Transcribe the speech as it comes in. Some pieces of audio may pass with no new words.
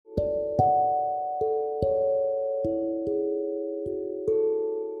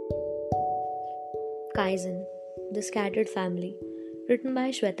Kaizen, The Scattered Family, written by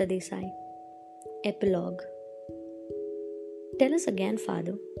Shweta Desai. Epilogue. Tell us again,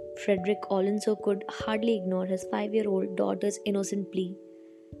 father. Frederick Alonso could hardly ignore his 5-year-old daughter's innocent plea.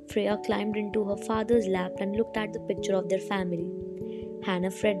 Freya climbed into her father's lap and looked at the picture of their family.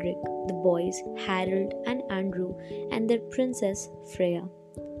 Hannah Frederick, the boys, Harold and Andrew, and their princess, Freya.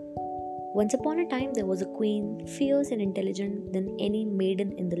 Once upon a time, there was a queen, fierce and intelligent than any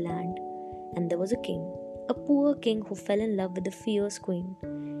maiden in the land. And there was a king, a poor king who fell in love with the fierce queen,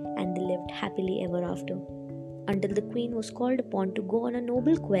 and they lived happily ever after, until the queen was called upon to go on a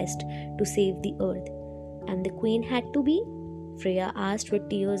noble quest to save the earth. And the queen had to be? Freya asked with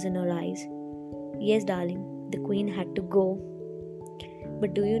tears in her eyes. Yes, darling, the queen had to go.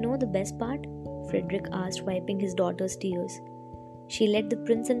 But do you know the best part? Frederick asked, wiping his daughter's tears. She let the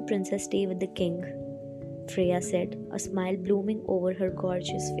prince and princess stay with the king, Freya said, a smile blooming over her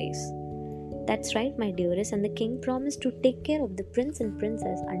gorgeous face. That's right, my dearest, and the king promised to take care of the prince and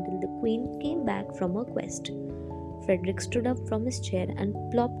princess until the queen came back from her quest. Frederick stood up from his chair and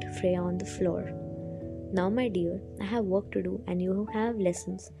plopped Freya on the floor. Now, my dear, I have work to do and you have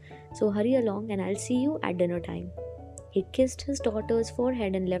lessons, so hurry along and I'll see you at dinner time. He kissed his daughter's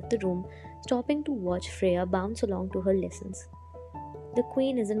forehead and left the room, stopping to watch Freya bounce along to her lessons. The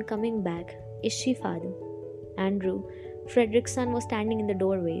queen isn't coming back, is she, father? Andrew, Frederick's son, was standing in the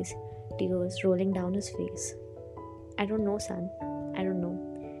doorways, tears rolling down his face. I don't know, son. I don't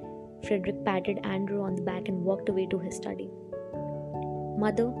know. Frederick patted Andrew on the back and walked away to his study.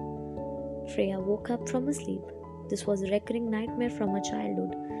 Mother, Freya woke up from her sleep. This was a recurring nightmare from her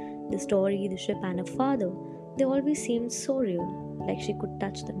childhood. The story, the ship, and her father, they always seemed so real, like she could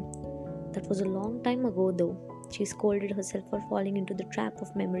touch them. That was a long time ago, though. She scolded herself for falling into the trap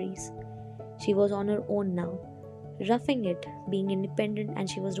of memories. She was on her own now, roughing it, being independent, and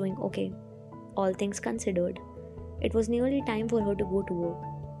she was doing okay, all things considered. It was nearly time for her to go to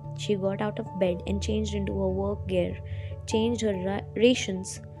work. She got out of bed and changed into her work gear, changed her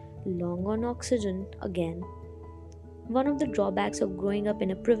rations, long on oxygen again. One of the drawbacks of growing up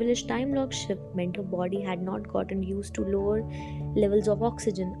in a privileged time-locked ship meant her body had not gotten used to lower levels of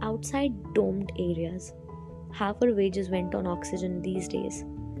oxygen outside domed areas. Half her wages went on oxygen these days.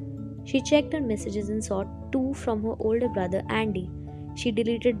 She checked her messages and saw 2 from her older brother Andy. She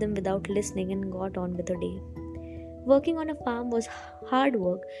deleted them without listening and got on with her day. Working on a farm was hard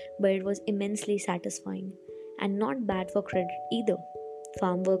work, but it was immensely satisfying, and not bad for credit either.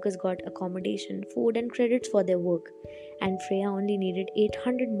 Farm workers got accommodation, food, and credits for their work, and Freya only needed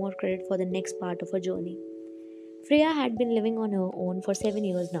 800 more credit for the next part of her journey. Freya had been living on her own for 7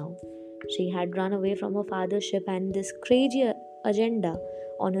 years now. She had run away from her father's ship and this crazy agenda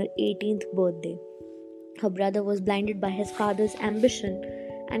on her 18th birthday. Her brother was blinded by his father's ambition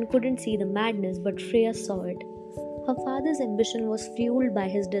and couldn't see the madness, but Freya saw it. Her father's ambition was fueled by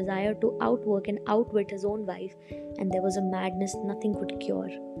his desire to outwork and outwit his own wife, and there was a madness nothing could cure.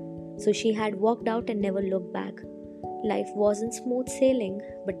 So she had walked out and never looked back. Life wasn't smooth sailing,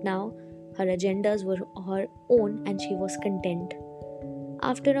 but now her agendas were her own and she was content.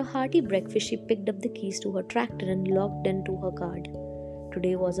 After a hearty breakfast, she picked up the keys to her tractor and logged into her card.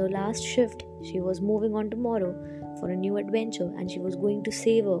 Today was her last shift. She was moving on tomorrow for a new adventure and she was going to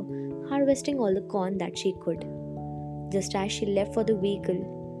savor harvesting all the corn that she could. Just as she left for the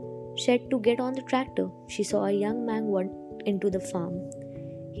vehicle shed to get on the tractor, she saw a young man walk into the farm.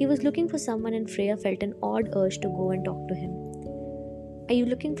 He was looking for someone and Freya felt an odd urge to go and talk to him. Are you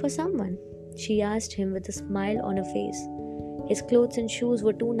looking for someone? She asked him with a smile on her face. His clothes and shoes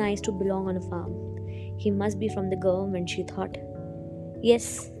were too nice to belong on a farm. He must be from the government, she thought.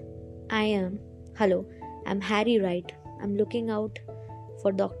 Yes, I am. Hello, I'm Harry Wright. I'm looking out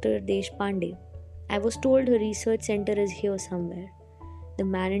for Dr. Deshpande. I was told her research center is here somewhere. The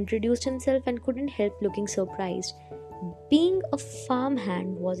man introduced himself and couldn't help looking surprised. Being a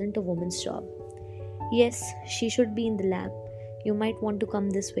farmhand wasn't a woman's job. Yes, she should be in the lab. You might want to come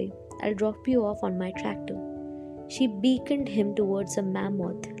this way. I'll drop you off on my tractor. She beckoned him towards a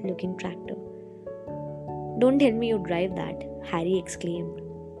mammoth-looking tractor. Don't tell me you drive that, Harry exclaimed.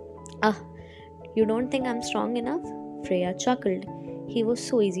 Ah, you don't think I'm strong enough? Freya chuckled. He was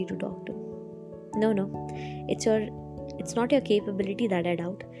so easy to talk to. No, it's not your capability that I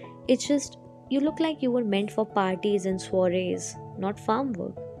doubt. It's just, you look like you were meant for parties and soirees, not farm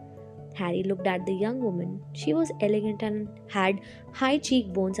work. Harry looked at the young woman. She was elegant and had high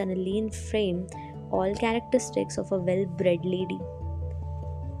cheekbones and a lean frame, all characteristics of a well-bred lady.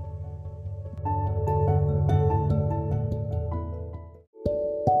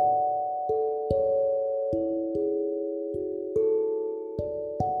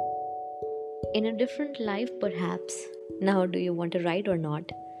 In a different life, perhaps. Now, do you want to ride or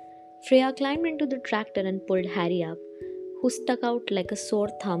not? Freya climbed into the tractor and pulled Harry up, who stuck out like a sore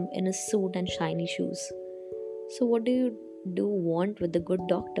thumb in his suit and shiny shoes. So, what do you do want with the good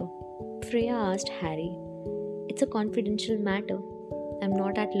doctor? Freya asked Harry. It's a confidential matter. I'm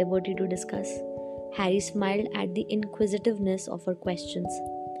not at liberty to discuss. Harry smiled at the inquisitiveness of her questions.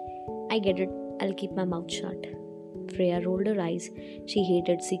 I get it. I'll keep my mouth shut. Freya rolled her eyes. She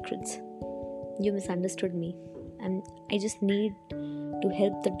hated secrets. You misunderstood me. I just need to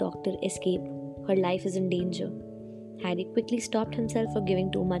help the doctor escape. Her life is in danger. Harry quickly stopped himself for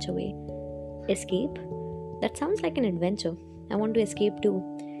giving too much away. Escape? That sounds like an adventure. I want to escape too.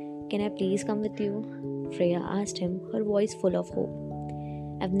 Can I please come with you? Freya asked him, her voice full of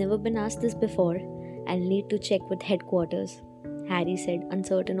hope. I've never been asked this before. I'll need to check with headquarters, Harry said,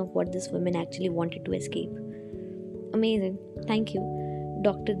 uncertain of what this woman actually wanted to escape. Amazing. Thank you.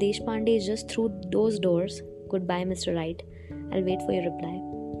 Dr. Deshpande is just through those doors. Goodbye, Mr. Wright. I'll wait for your reply.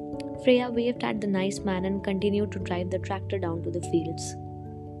 Freya waved at the nice man and continued to drive the tractor down to the fields.